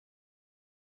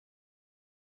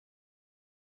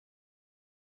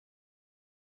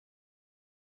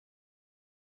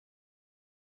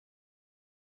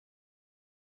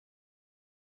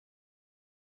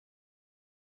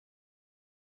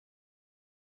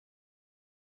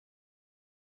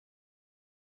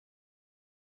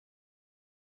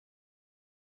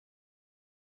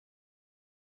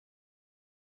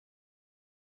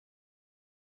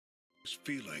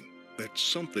Feeling that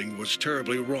something was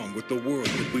terribly wrong with the world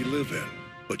that we live in,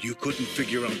 but you couldn't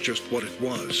figure out just what it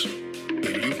was.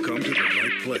 Then you've come to the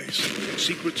right place.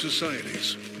 Secret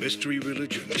societies, mystery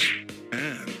religions,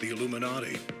 and the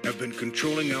Illuminati have been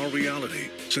controlling our reality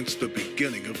since the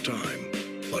beginning of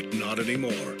time. But not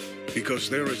anymore, because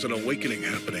there is an awakening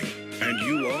happening, and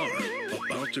you are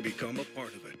about to become a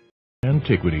part of it.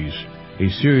 Antiquities, a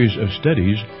series of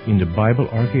studies into Bible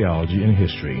archaeology and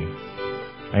history.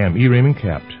 I am Raymond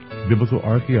Capt, biblical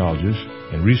archaeologist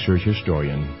and research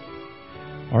historian.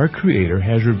 Our Creator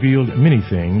has revealed many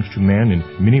things to man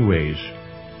in many ways.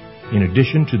 In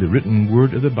addition to the written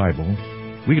word of the Bible,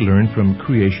 we learn from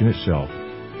creation itself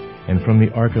and from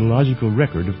the archaeological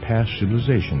record of past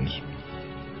civilizations.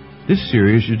 This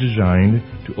series is designed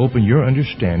to open your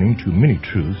understanding to many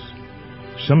truths,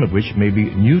 some of which may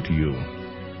be new to you.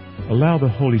 Allow the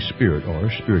Holy Spirit,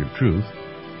 or Spirit of Truth,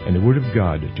 and the Word of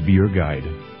God to be your guide.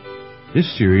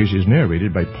 This series is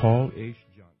narrated by Paul H.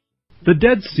 Johnson. The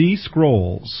Dead Sea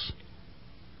Scrolls.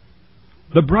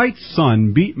 The bright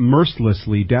sun beat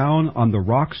mercilessly down on the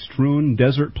rock-strewn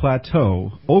desert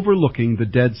plateau overlooking the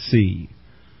Dead Sea.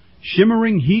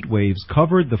 Shimmering heat waves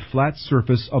covered the flat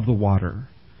surface of the water.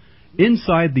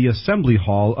 Inside the assembly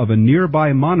hall of a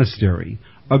nearby monastery,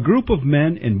 a group of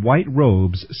men in white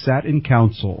robes sat in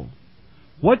council.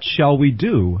 "What shall we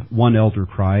do?" one elder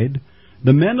cried.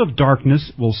 "The men of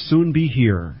darkness will soon be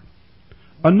here."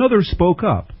 Another spoke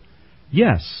up.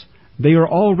 "Yes, they are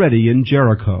already in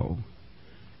Jericho."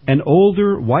 An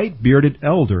older, white-bearded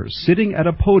elder sitting at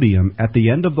a podium at the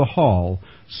end of the hall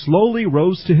slowly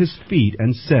rose to his feet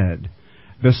and said,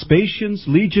 "Vespasian's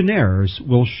legionnaires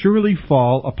will surely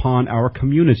fall upon our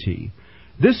community.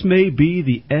 This may be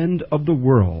the end of the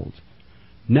world.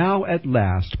 Now at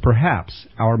last, perhaps,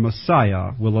 our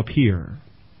Messiah will appear.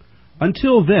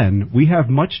 Until then, we have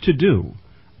much to do.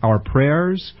 Our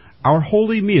prayers, our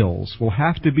holy meals will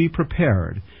have to be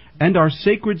prepared, and our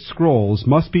sacred scrolls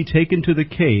must be taken to the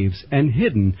caves and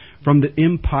hidden from the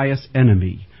impious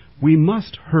enemy. We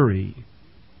must hurry."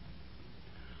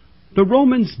 The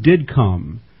Romans did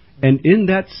come, and in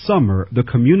that summer the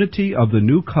community of the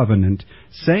New Covenant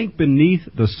sank beneath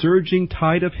the surging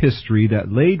tide of history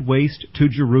that laid waste to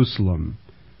Jerusalem.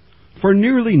 For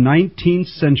nearly 19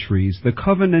 centuries the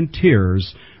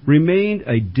Covenanters remained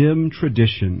a dim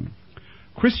tradition.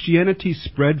 Christianity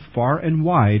spread far and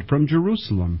wide from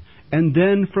Jerusalem, and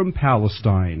then from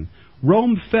Palestine.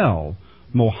 Rome fell.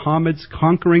 Mohammed's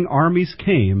conquering armies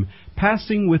came,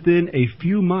 passing within a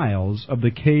few miles of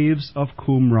the caves of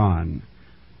Qumran.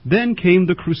 Then came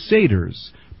the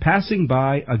Crusaders, passing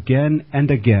by again and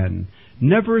again,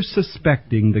 never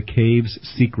suspecting the cave's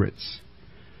secrets.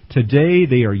 Today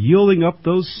they are yielding up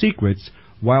those secrets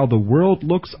while the world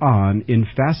looks on in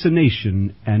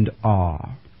fascination and awe.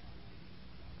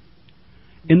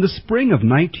 In the spring of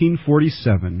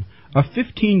 1947, a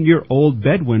 15-year-old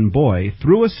Bedouin boy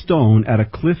threw a stone at a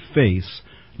cliff face,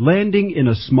 landing in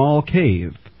a small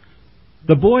cave.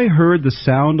 The boy heard the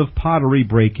sound of pottery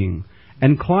breaking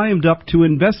and climbed up to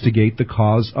investigate the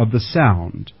cause of the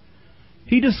sound.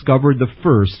 He discovered the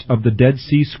first of the Dead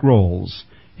Sea Scrolls,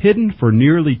 hidden for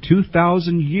nearly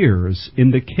 2,000 years in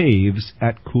the caves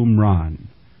at Qumran.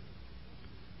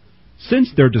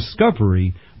 Since their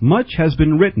discovery, much has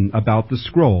been written about the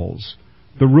scrolls,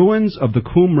 the ruins of the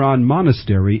Qumran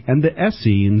monastery, and the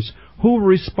Essenes who were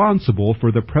responsible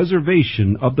for the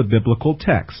preservation of the biblical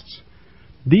texts.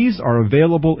 These are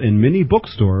available in many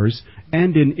bookstores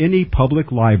and in any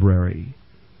public library.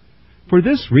 For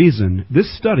this reason, this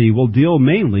study will deal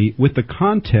mainly with the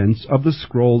contents of the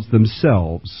scrolls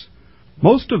themselves.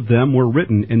 Most of them were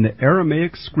written in the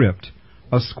Aramaic script,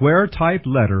 a square-type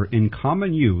letter in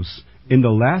common use in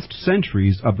the last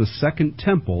centuries of the Second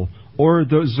Temple, or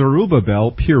the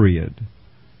Zerubbabel period.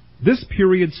 This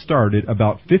period started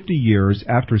about 50 years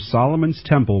after Solomon's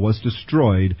temple was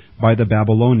destroyed by the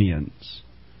Babylonians.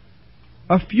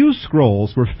 A few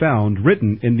scrolls were found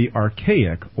written in the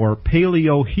Archaic or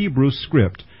Paleo-Hebrew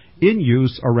script in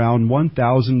use around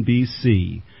 1000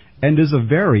 BC, and is a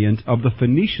variant of the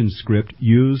Phoenician script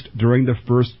used during the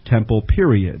First Temple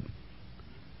period.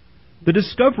 The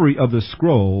discovery of the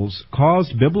scrolls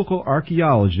caused biblical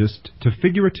archaeologists to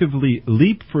figuratively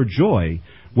leap for joy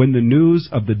when the news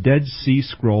of the Dead Sea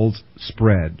Scrolls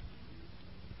spread.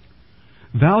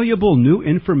 Valuable new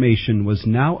information was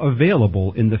now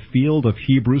available in the field of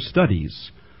Hebrew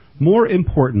studies. More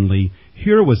importantly,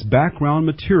 here was background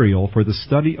material for the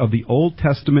study of the Old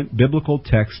Testament biblical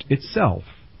text itself.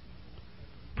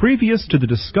 Previous to the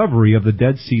discovery of the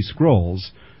Dead Sea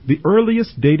Scrolls, The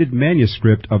earliest dated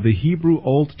manuscript of the Hebrew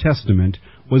Old Testament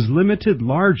was limited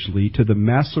largely to the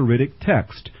Masoretic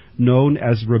text known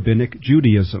as Rabbinic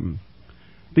Judaism.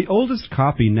 The oldest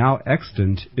copy now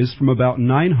extant is from about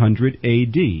 900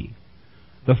 A.D.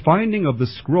 The finding of the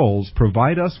scrolls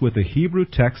provide us with a Hebrew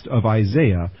text of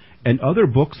Isaiah and other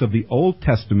books of the Old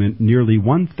Testament nearly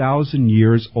 1,000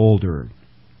 years older.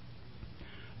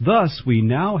 Thus, we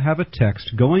now have a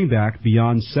text going back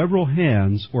beyond several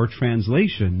hands or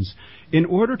translations in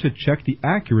order to check the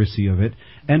accuracy of it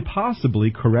and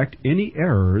possibly correct any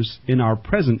errors in our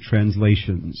present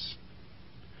translations.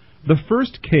 The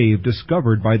first cave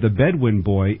discovered by the Bedouin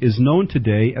boy is known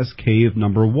today as Cave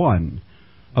Number 1.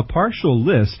 A partial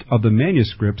list of the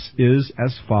manuscripts is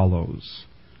as follows: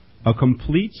 a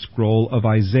complete scroll of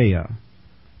Isaiah,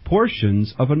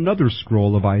 portions of another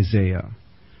scroll of Isaiah,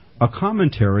 a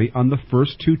commentary on the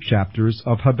first 2 chapters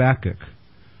of Habakkuk,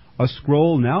 a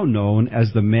scroll now known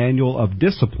as the Manual of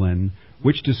Discipline,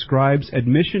 which describes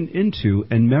admission into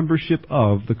and membership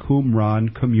of the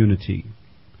Qumran community,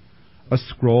 a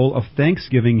scroll of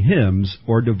thanksgiving hymns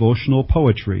or devotional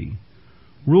poetry,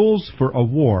 rules for a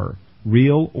war,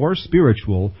 real or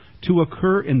spiritual, to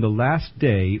occur in the last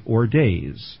day or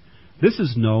days. This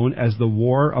is known as the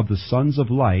War of the Sons of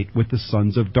Light with the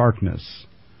Sons of Darkness.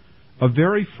 A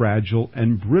very fragile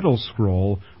and brittle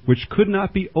scroll which could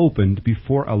not be opened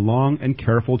before a long and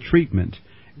careful treatment.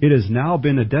 It has now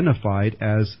been identified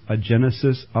as a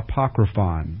Genesis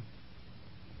Apocryphon.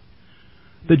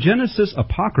 The Genesis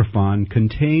Apocryphon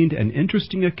contained an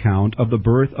interesting account of the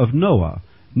birth of Noah,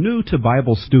 new to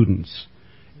Bible students.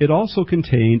 It also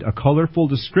contained a colorful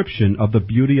description of the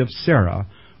beauty of Sarah,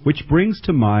 which brings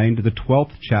to mind the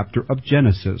 12th chapter of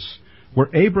Genesis, where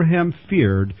Abraham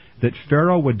feared that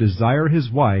Pharaoh would desire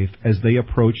his wife as they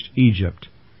approached Egypt.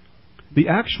 The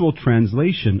actual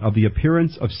translation of the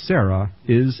appearance of Sarah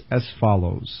is as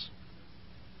follows: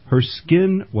 her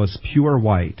skin was pure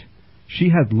white. She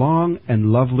had long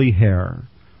and lovely hair.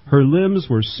 Her limbs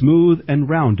were smooth and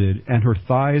rounded, and her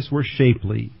thighs were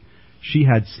shapely. She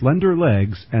had slender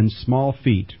legs and small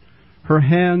feet. Her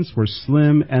hands were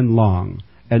slim and long,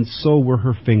 and so were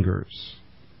her fingers.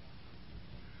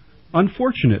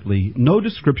 Unfortunately, no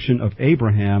description of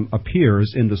Abraham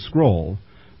appears in the scroll,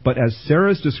 but as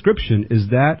Sarah's description is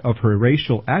that of her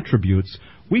racial attributes,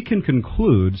 we can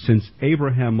conclude, since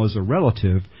Abraham was a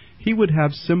relative, he would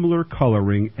have similar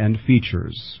coloring and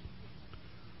features.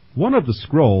 One of the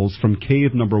scrolls from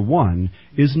Cave Number 1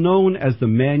 is known as the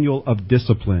Manual of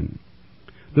Discipline.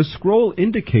 The scroll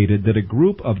indicated that a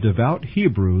group of devout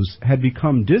Hebrews had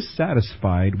become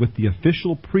dissatisfied with the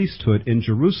official priesthood in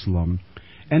Jerusalem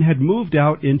and had moved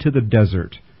out into the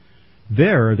desert.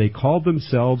 There they called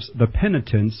themselves the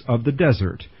penitents of the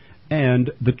desert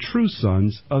and the true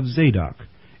sons of Zadok,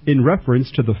 in reference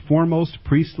to the foremost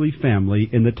priestly family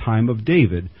in the time of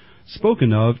David,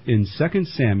 spoken of in 2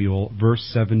 Samuel verse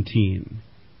 17.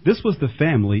 This was the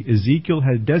family Ezekiel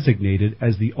had designated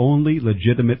as the only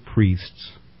legitimate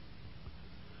priests.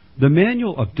 The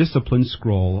Manual of Discipline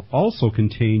scroll also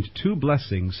contained 2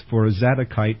 blessings for a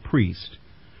Zadokite priest.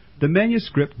 The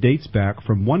manuscript dates back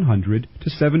from 100 to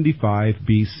 75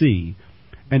 B.C.,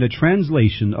 and a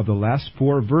translation of the last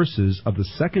 4 verses of the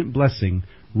second blessing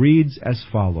reads as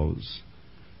follows: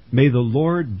 May the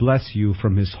Lord bless you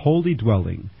from his holy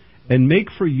dwelling, and make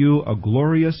for you a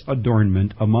glorious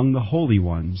adornment among the holy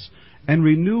ones, and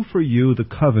renew for you the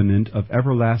covenant of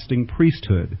everlasting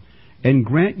priesthood, and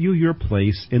grant you your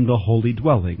place in the holy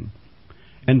dwelling.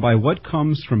 And by what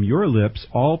comes from your lips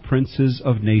all princes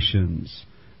of nations,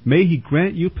 may he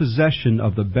grant you possession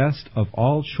of the best of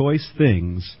all choice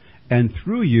things, and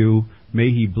through you may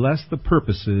he bless the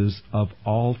purposes of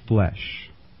all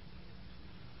flesh.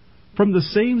 From the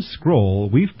same scroll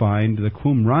we find the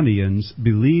Qumranians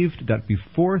believed that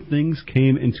before things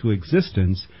came into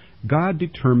existence, God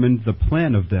determined the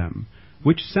plan of them,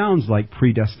 which sounds like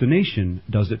predestination,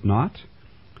 does it not?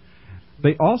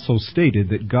 They also stated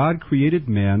that God created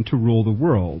man to rule the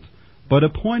world, but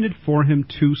appointed for him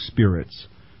 2 spirits,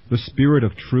 the spirit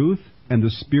of truth and the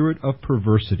spirit of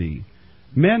perversity.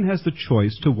 Man has the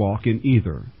choice to walk in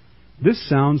either. This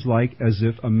sounds like as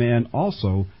if a man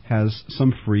also has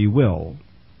some free will.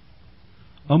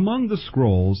 Among the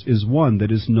scrolls is one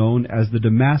that is known as the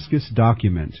Damascus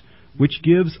document, which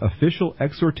gives official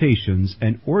exhortations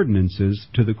and ordinances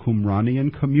to the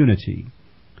Qumranian community.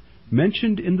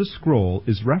 Mentioned in the scroll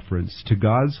is reference to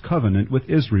God's covenant with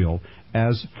Israel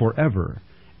as forever,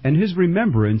 and his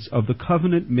remembrance of the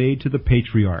covenant made to the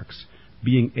patriarchs,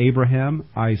 being Abraham,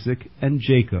 Isaac, and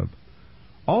Jacob.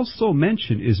 Also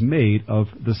mention is made of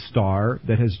the star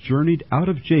that has journeyed out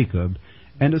of Jacob,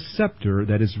 and a scepter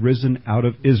that is risen out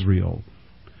of Israel.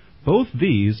 Both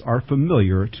these are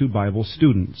familiar to Bible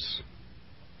students.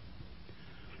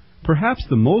 Perhaps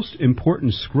the most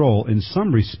important scroll in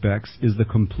some respects is the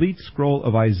complete scroll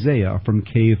of Isaiah from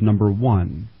cave number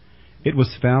 1. It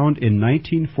was found in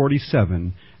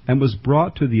 1947 and was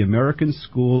brought to the American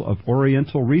School of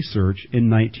Oriental Research in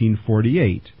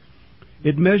 1948.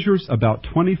 It measures about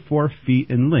 24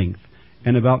 feet in length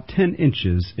and about 10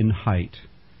 inches in height.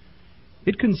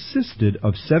 It consisted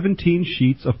of 17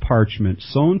 sheets of parchment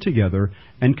sewn together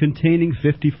and containing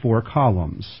 54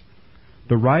 columns.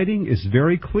 The writing is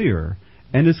very clear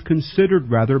and is considered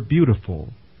rather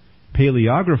beautiful.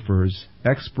 Paleographers,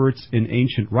 experts in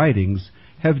ancient writings,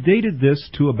 have dated this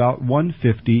to about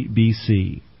 150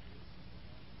 BC.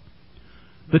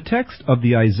 The text of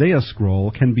the Isaiah scroll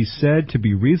can be said to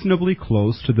be reasonably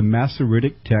close to the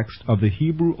Masoretic text of the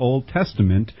Hebrew Old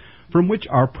Testament from which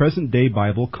our present-day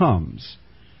Bible comes.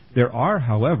 There are,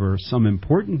 however, some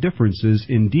important differences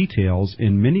in details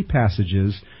in many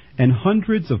passages and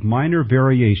hundreds of minor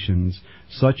variations,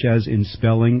 such as in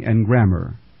spelling and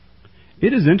grammar.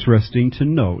 It is interesting to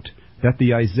note that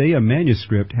the Isaiah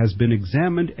manuscript has been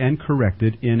examined and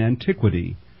corrected in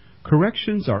antiquity.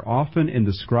 Corrections are often in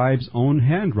the scribe's own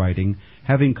handwriting,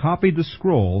 having copied the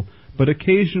scroll, but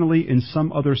occasionally in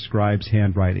some other scribe's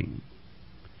handwriting.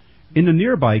 In a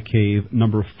nearby cave,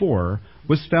 number 4,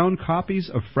 was found copies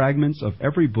of fragments of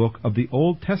every book of the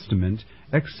Old Testament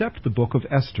except the book of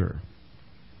Esther.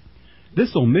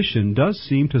 This omission does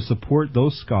seem to support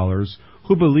those scholars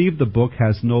who believe the book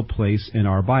has no place in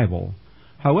our Bible.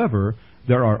 However,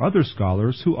 there are other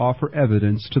scholars who offer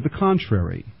evidence to the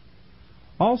contrary.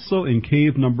 Also in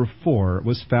cave number 4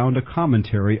 was found a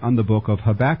commentary on the book of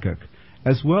Habakkuk,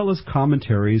 as well as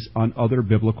commentaries on other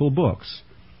biblical books.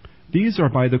 These are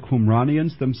by the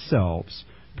Qumranians themselves,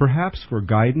 perhaps for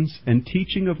guidance and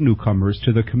teaching of newcomers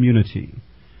to the community.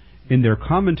 In their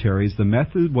commentaries, the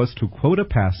method was to quote a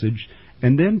passage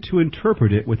and then to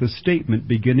interpret it with a statement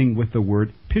beginning with the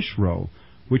word pishro,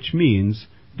 which means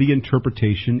the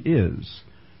interpretation is.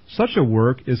 Such a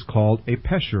work is called a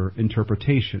pesher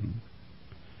interpretation.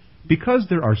 Because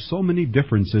there are so many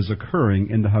differences occurring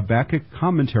in the Habakkuk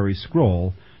commentary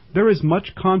scroll, there is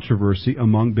much controversy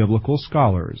among biblical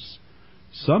scholars.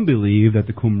 Some believe that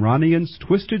the Qumranians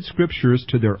twisted scriptures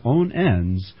to their own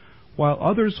ends, while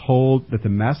others hold that the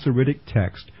Masoretic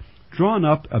text, drawn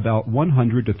up about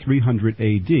 100 to 300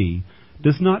 AD,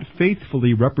 does not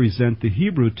faithfully represent the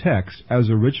Hebrew text as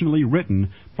originally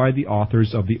written by the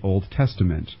authors of the Old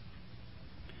Testament.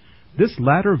 This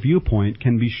latter viewpoint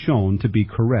can be shown to be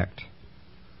correct.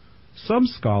 Some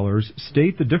scholars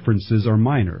state the differences are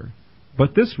minor,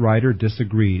 but this writer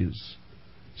disagrees.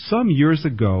 Some years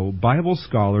ago, Bible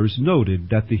scholars noted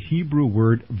that the Hebrew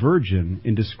word virgin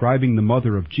in describing the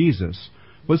mother of Jesus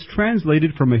was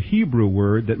translated from a Hebrew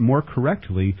word that more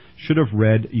correctly should have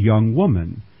read young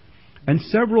woman, and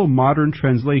several modern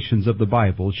translations of the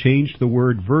Bible changed the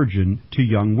word virgin to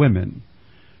young women.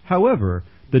 However,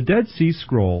 the Dead Sea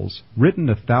Scrolls, written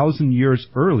 1,000 years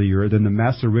earlier than the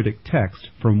Masoretic text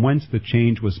from whence the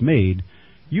change was made,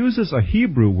 uses a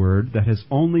Hebrew word that has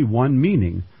only one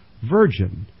meaning,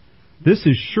 virgin. This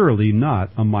is surely not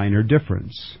a minor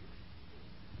difference.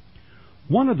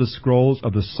 One of the scrolls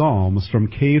of the Psalms from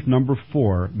cave number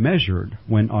 4 measured,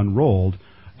 when unrolled,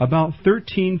 about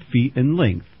 13 feet in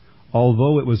length,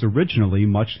 although it was originally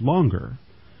much longer.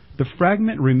 The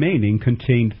fragment remaining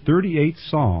contained 38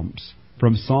 psalms,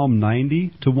 from Psalm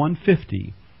 90 to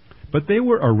 150, but they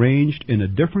were arranged in a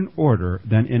different order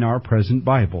than in our present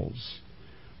Bibles.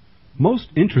 Most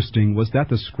interesting was that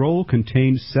the scroll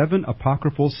contained 7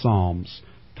 apocryphal psalms,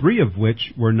 3 of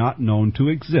which were not known to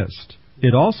exist.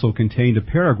 It also contained a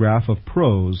paragraph of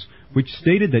prose which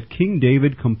stated that King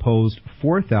David composed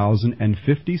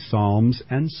 4,050 psalms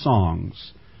and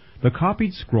songs. The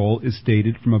copied scroll is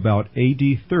dated from about AD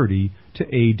 30 to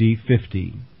AD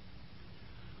 50.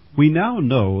 We now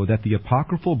know that the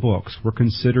apocryphal books were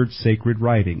considered sacred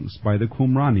writings by the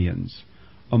Qumranians.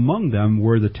 Among them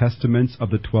were the testaments of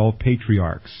the 12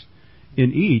 patriarchs.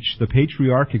 In each, the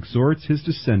patriarch exhorts his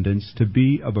descendants to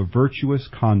be of a virtuous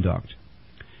conduct.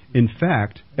 In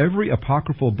fact, every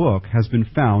apocryphal book has been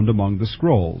found among the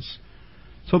scrolls.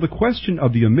 So the question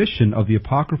of the omission of the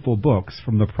apocryphal books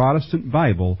from the Protestant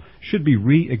Bible should be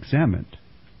re-examined.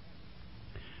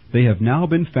 They have now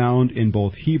been found in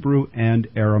both Hebrew and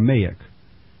Aramaic.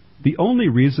 The only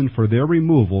reason for their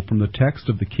removal from the text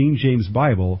of the King James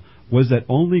Bible was that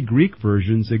only Greek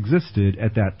versions existed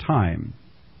at that time.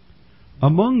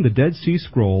 Among the Dead Sea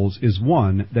Scrolls is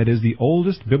one that is the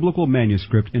oldest biblical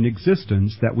manuscript in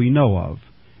existence that we know of.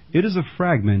 It is a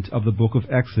fragment of the book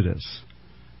of Exodus.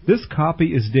 This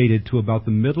copy is dated to about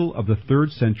the middle of the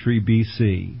 3rd century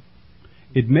BC.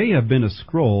 It may have been a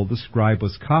scroll the scribe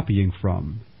was copying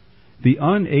from. The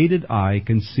unaided eye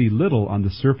can see little on the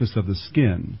surface of the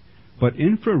skin, but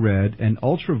infrared and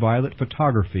ultraviolet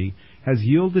photography has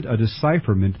yielded a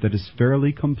decipherment that is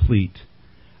fairly complete.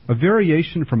 A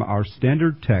variation from our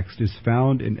standard text is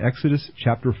found in Exodus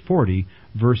chapter 40,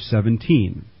 verse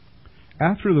 17.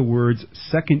 After the words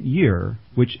second year,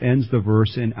 which ends the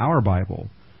verse in our Bible,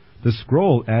 the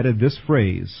scroll added this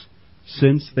phrase,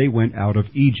 since they went out of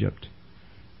Egypt.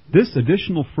 This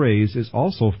additional phrase is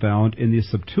also found in the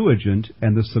Septuagint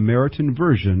and the Samaritan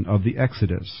version of the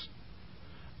Exodus.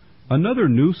 Another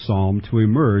new psalm to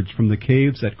emerge from the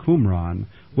caves at Qumran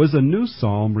was a new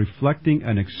psalm reflecting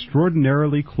an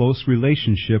extraordinarily close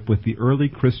relationship with the early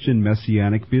Christian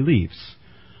messianic beliefs,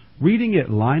 reading it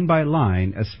line by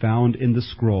line as found in the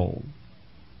scroll.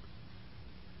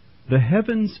 The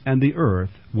heavens and the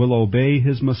earth will obey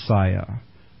his Messiah,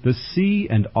 the sea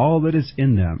and all that is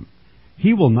in them.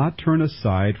 He will not turn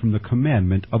aside from the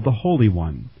commandment of the Holy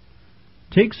One.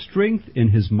 Take strength in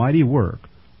his mighty work,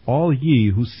 all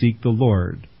ye who seek the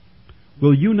Lord.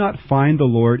 Will you not find the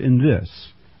Lord in this,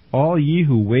 all ye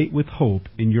who wait with hope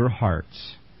in your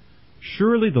hearts?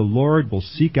 Surely the Lord will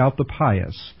seek out the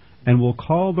pious, and will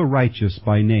call the righteous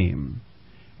by name.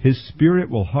 His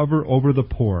Spirit will hover over the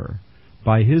poor.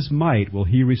 By his might will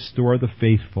he restore the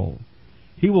faithful.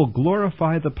 He will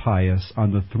glorify the pious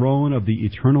on the throne of the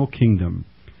eternal kingdom.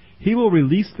 He will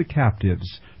release the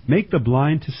captives, make the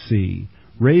blind to see,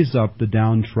 raise up the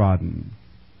downtrodden.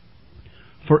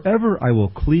 Forever I will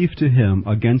cleave to him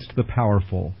against the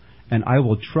powerful, and I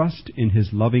will trust in his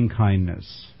loving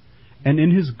kindness. And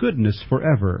in his goodness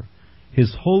forever,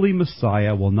 his holy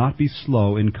Messiah will not be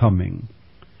slow in coming.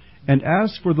 And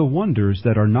as for the wonders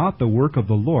that are not the work of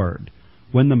the Lord,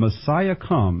 when the Messiah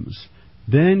comes,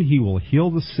 then he will heal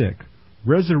the sick,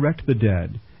 resurrect the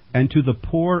dead, and to the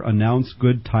poor announce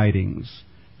good tidings.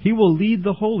 He will lead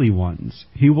the holy ones,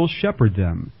 he will shepherd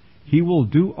them, he will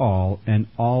do all and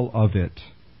all of it.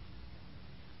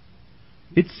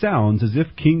 It sounds as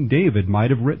if King David might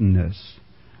have written this.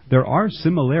 There are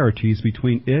similarities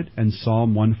between it and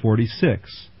Psalm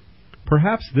 146.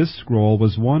 Perhaps this scroll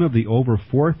was one of the over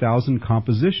 4,000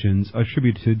 compositions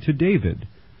attributed to David.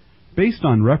 Based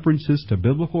on references to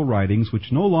biblical writings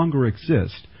which no longer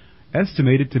exist,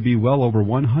 estimated to be well over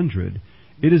 100,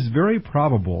 it is very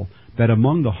probable that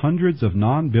among the hundreds of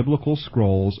non-biblical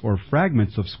scrolls or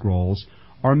fragments of scrolls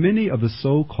are many of the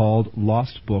so-called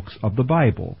lost books of the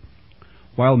Bible.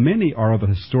 While many are of a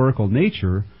historical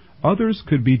nature, others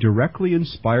could be directly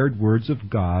inspired words of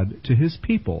God to his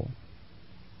people.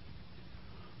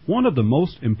 One of the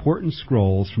most important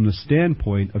scrolls from the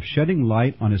standpoint of shedding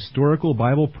light on historical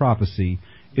Bible prophecy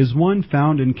is one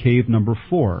found in cave number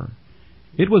 4.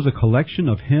 It was a collection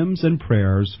of hymns and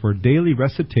prayers for daily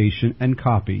recitation and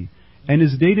copy, and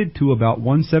is dated to about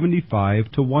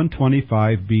 175 to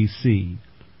 125 BC.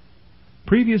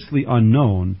 Previously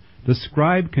unknown, the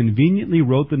scribe conveniently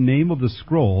wrote the name of the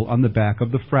scroll on the back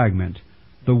of the fragment,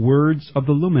 the words of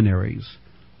the luminaries.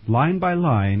 Line by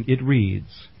line it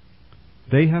reads,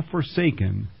 "They have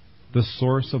forsaken the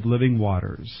source of living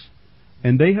waters,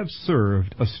 and they have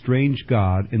served a strange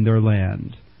god in their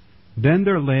land. Then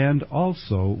their land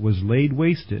also was laid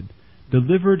wasted,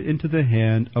 delivered into the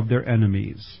hand of their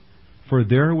enemies. For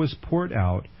there was poured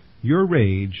out your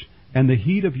rage and the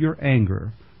heat of your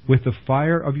anger, with the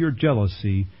fire of your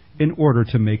jealousy, in order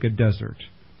to make a desert,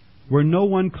 where no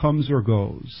one comes or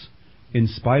goes. In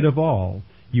spite of all,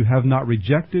 you have not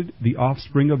rejected the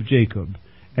offspring of Jacob,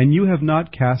 and you have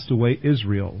not cast away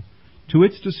Israel, to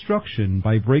its destruction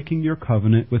by breaking your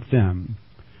covenant with them.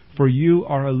 For you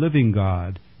are a living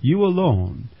God, you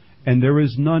alone, and there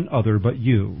is none other but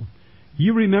you.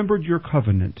 You remembered your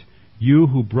covenant, you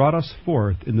who brought us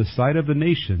forth in the sight of the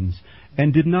nations,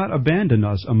 and did not abandon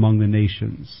us among the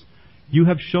nations. You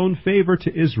have shown favor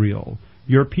to Israel,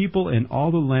 your people in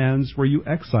all the lands where you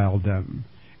exiled them,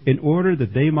 in order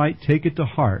that they might take it to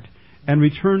heart, and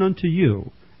return unto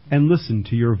you, and listen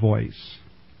to your voice."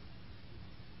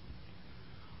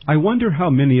 I wonder how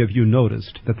many of you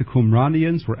noticed that the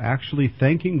Qumranians were actually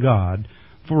thanking God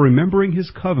for remembering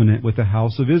his covenant with the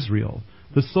house of Israel,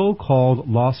 the so-called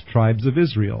lost tribes of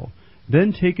Israel,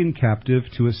 then taken captive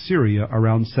to Assyria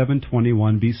around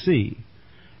 721 BC.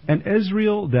 An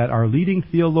Israel that our leading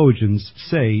theologians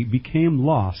say became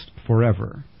lost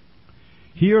forever.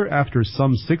 Here, after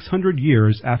some 600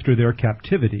 years after their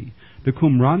captivity, the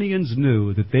Qumranians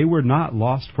knew that they were not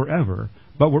lost forever,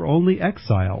 but were only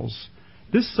exiles.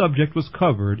 This subject was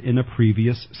covered in a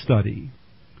previous study.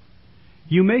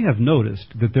 You may have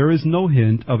noticed that there is no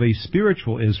hint of a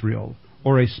spiritual Israel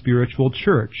or a spiritual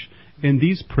church in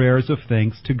these prayers of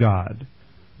thanks to God.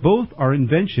 Both are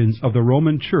inventions of the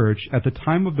Roman Church at the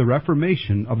time of the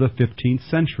Reformation of the 15th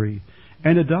century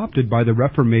and adopted by the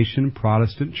Reformation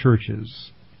Protestant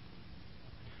churches.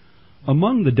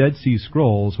 Among the Dead Sea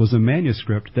Scrolls was a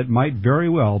manuscript that might very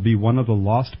well be one of the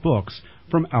lost books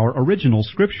from our original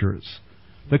scriptures.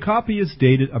 The copy is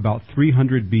dated about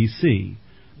 300 BC,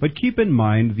 but keep in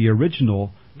mind the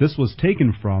original this was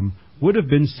taken from would have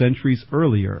been centuries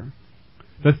earlier.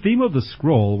 The theme of the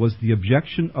scroll was the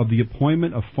objection of the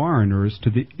appointment of foreigners to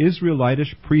the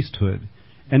Israelitish priesthood,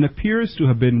 and appears to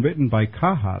have been written by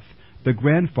Kahath, the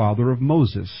grandfather of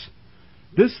Moses.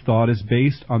 This thought is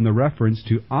based on the reference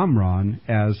to Amram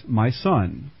as my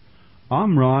son.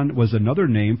 Amram was another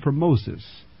name for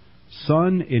Moses.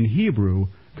 Son in Hebrew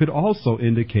could also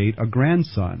indicate a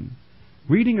grandson.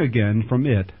 Reading again from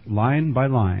it, line by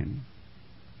line.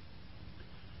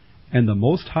 And the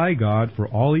Most High God for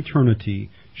all eternity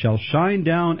shall shine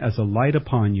down as a light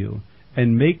upon you,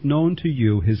 and make known to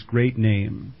you his great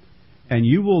name. And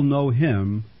you will know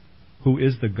him who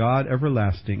is the God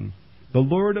everlasting, the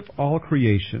Lord of all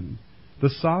creation, the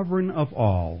sovereign of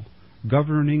all,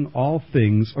 governing all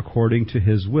things according to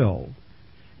his will.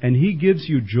 And he gives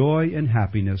you joy and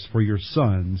happiness for your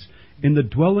sons in the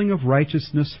dwelling of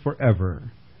righteousness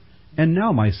forever. And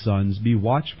now, my sons, be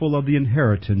watchful of the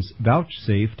inheritance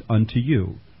vouchsafed unto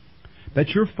you, that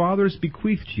your fathers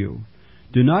bequeathed you.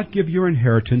 Do not give your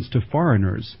inheritance to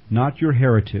foreigners, not your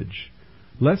heritage,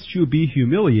 lest you be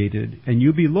humiliated, and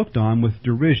you be looked on with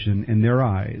derision in their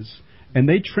eyes, and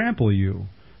they trample you,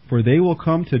 for they will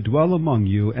come to dwell among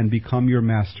you and become your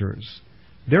masters.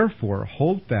 Therefore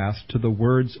hold fast to the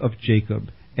words of Jacob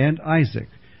and Isaac,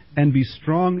 and be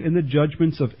strong in the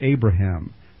judgments of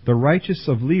Abraham, the righteous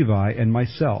of Levi and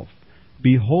myself.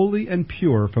 Be holy and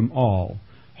pure from all,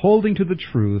 holding to the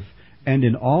truth, and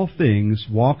in all things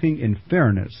walking in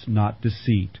fairness, not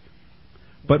deceit,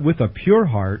 but with a pure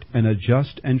heart and a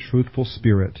just and truthful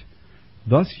spirit.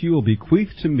 Thus you will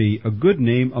bequeath to me a good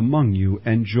name among you,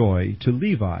 and joy to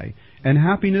Levi, and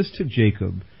happiness to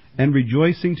Jacob, and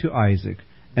rejoicing to Isaac,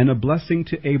 and a blessing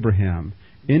to Abraham,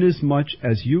 inasmuch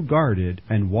as you guarded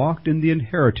and walked in the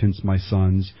inheritance, my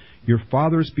sons, your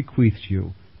fathers bequeathed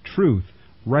you, truth,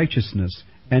 righteousness,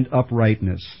 and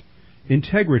uprightness,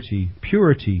 integrity,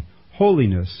 purity,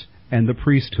 holiness, and the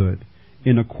priesthood,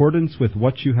 in accordance with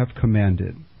what you have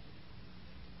commanded.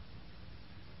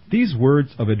 These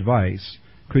words of advice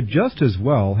could just as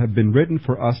well have been written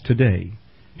for us today.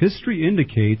 History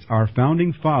indicates our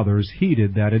founding fathers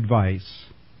heeded that advice.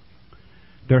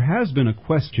 There has been a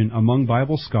question among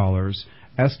Bible scholars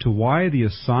as to why the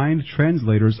assigned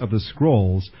translators of the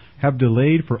scrolls have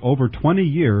delayed for over 20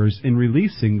 years in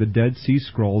releasing the Dead Sea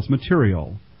Scrolls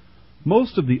material.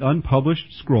 Most of the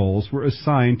unpublished scrolls were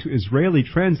assigned to Israeli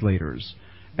translators,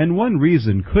 and one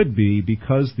reason could be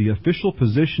because the official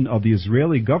position of the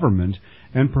Israeli government,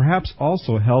 and perhaps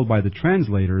also held by the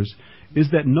translators,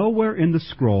 is that nowhere in the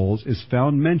scrolls is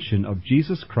found mention of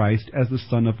Jesus Christ as the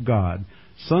Son of God,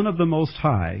 Son of the Most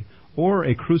High, or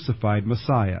a crucified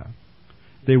Messiah.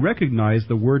 They recognize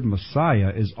the word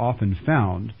Messiah is often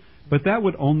found, but that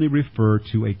would only refer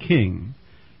to a king.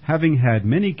 Having had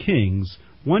many kings,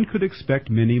 one could expect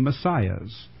many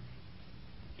messiahs.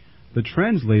 The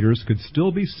translators could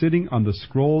still be sitting on the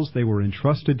scrolls they were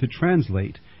entrusted to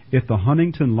translate if the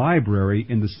Huntington Library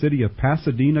in the city of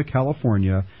Pasadena,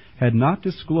 California, had not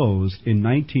disclosed in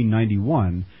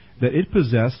 1991 that it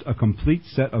possessed a complete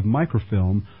set of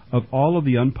microfilm of all of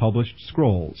the unpublished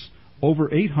scrolls,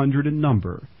 over 800 in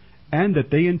number, and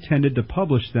that they intended to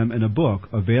publish them in a book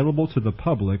available to the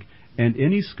public and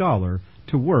any scholar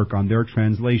to work on their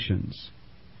translations.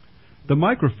 The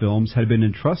microfilms had been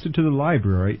entrusted to the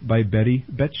library by Betty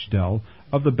Bechdel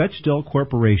of the Bechdel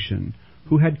Corporation,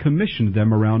 who had commissioned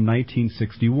them around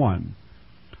 1961.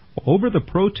 Over the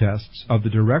protests of the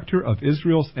director of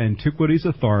Israel's Antiquities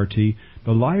Authority,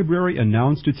 the library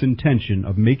announced its intention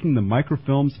of making the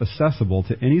microfilms accessible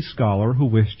to any scholar who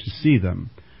wished to see them.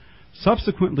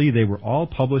 Subsequently, they were all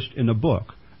published in a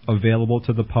book, available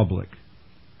to the public.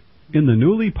 In the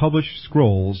newly published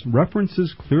scrolls,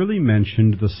 references clearly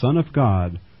mentioned the Son of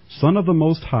God, Son of the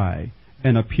Most High,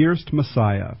 and a pierced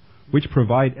Messiah, which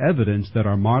provide evidence that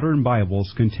our modern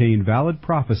Bibles contain valid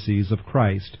prophecies of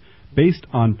Christ based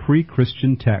on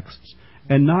pre-Christian texts,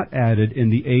 and not added in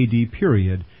the AD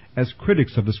period, as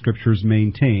critics of the Scriptures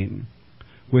maintain.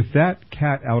 With that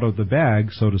cat out of the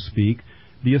bag, so to speak,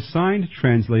 the assigned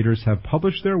translators have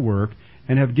published their work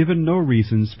and have given no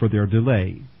reasons for their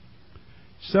delay.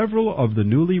 Several of the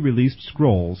newly released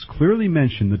scrolls clearly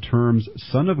mention the terms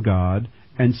Son of God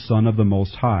and Son of the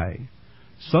Most High.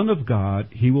 Son of God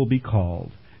he will be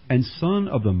called, and Son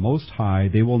of the Most High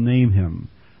they will name him.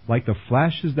 Like the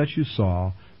flashes that you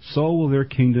saw, so will their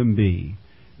kingdom be.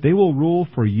 They will rule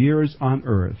for years on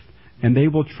earth, and they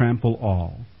will trample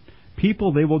all.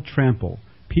 People they will trample,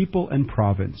 people and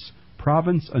province,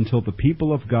 province until the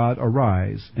people of God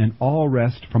arise, and all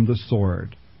rest from the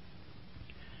sword.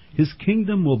 His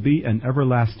kingdom will be an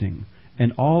everlasting,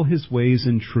 and all his ways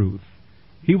in truth.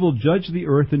 He will judge the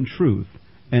earth in truth,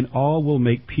 and all will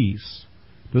make peace.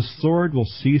 The sword will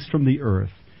cease from the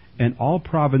earth, and all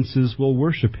provinces will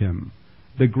worship him.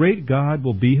 The great God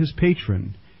will be his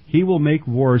patron. He will make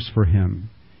wars for him.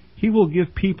 He will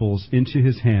give peoples into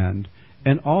his hand,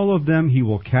 and all of them he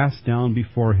will cast down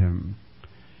before him.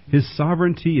 His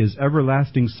sovereignty is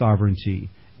everlasting sovereignty,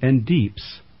 and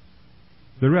deeps.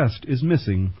 The rest is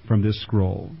missing from this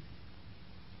scroll.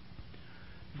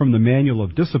 From the Manual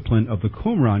of Discipline of the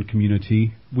Qumran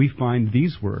community, we find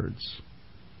these words: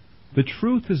 The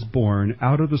truth is born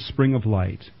out of the spring of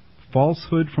light,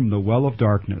 falsehood from the well of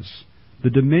darkness. The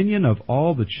dominion of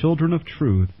all the children of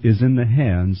truth is in the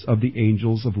hands of the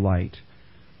angels of light,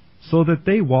 so that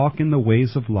they walk in the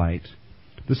ways of light.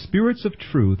 The spirits of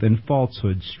truth and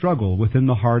falsehood struggle within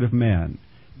the heart of man,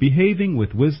 behaving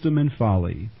with wisdom and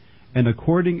folly. And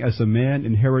according as a man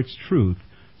inherits truth,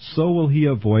 so will he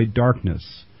avoid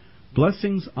darkness.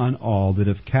 Blessings on all that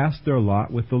have cast their lot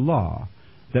with the law,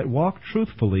 that walk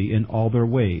truthfully in all their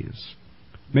ways.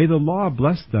 May the law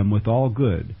bless them with all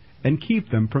good, and keep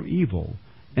them from evil,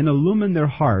 and illumine their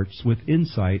hearts with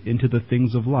insight into the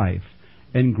things of life,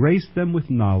 and grace them with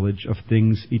knowledge of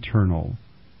things eternal.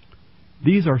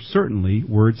 These are certainly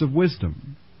words of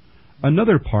wisdom.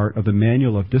 Another part of the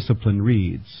Manual of Discipline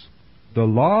reads, The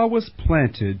law was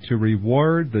planted to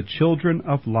reward the children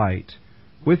of light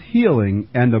with healing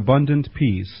and abundant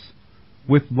peace,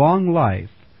 with long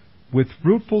life, with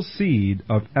fruitful seed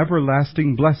of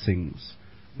everlasting blessings,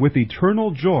 with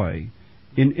eternal joy,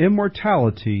 in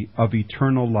immortality of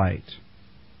eternal light.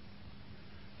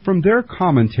 From their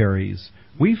commentaries,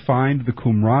 we find the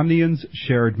Qumranians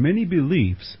shared many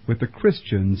beliefs with the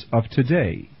Christians of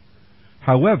today.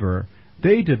 However,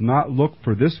 they did not look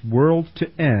for this world to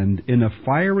end in a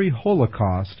fiery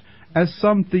holocaust as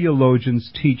some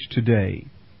theologians teach today.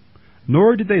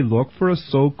 Nor did they look for a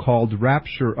so-called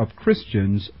rapture of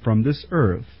Christians from this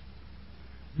earth.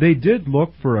 They did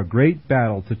look for a great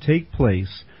battle to take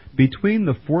place between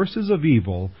the forces of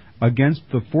evil against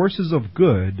the forces of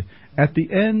good at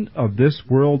the end of this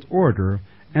world order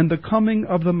and the coming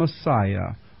of the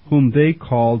Messiah, whom they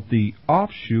called the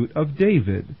offshoot of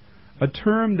David, a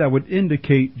term that would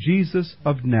indicate Jesus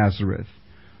of Nazareth,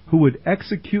 who would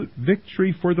execute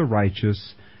victory for the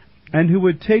righteous, and who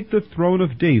would take the throne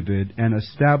of David and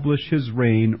establish his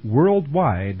reign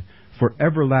worldwide for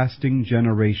everlasting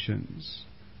generations.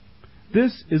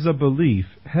 This is a belief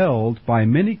held by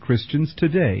many Christians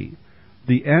today,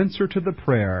 the answer to the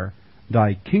prayer,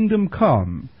 Thy kingdom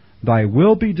come, Thy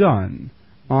will be done,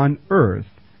 on earth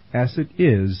as it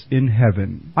is in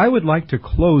heaven. I would like to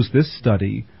close this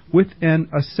study with an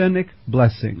Ascenic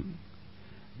blessing.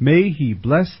 May he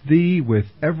bless thee with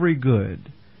every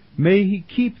good. May he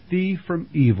keep thee from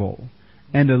evil,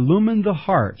 and illumine the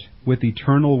heart with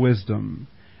eternal wisdom.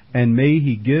 And may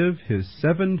he give his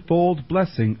sevenfold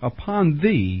blessing upon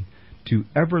thee to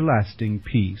everlasting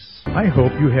peace. I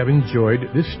hope you have enjoyed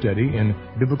this study in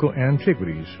biblical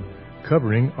antiquities,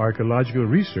 covering archaeological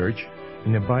research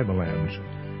in the Bible lands,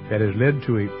 that has led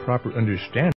to a proper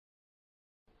understanding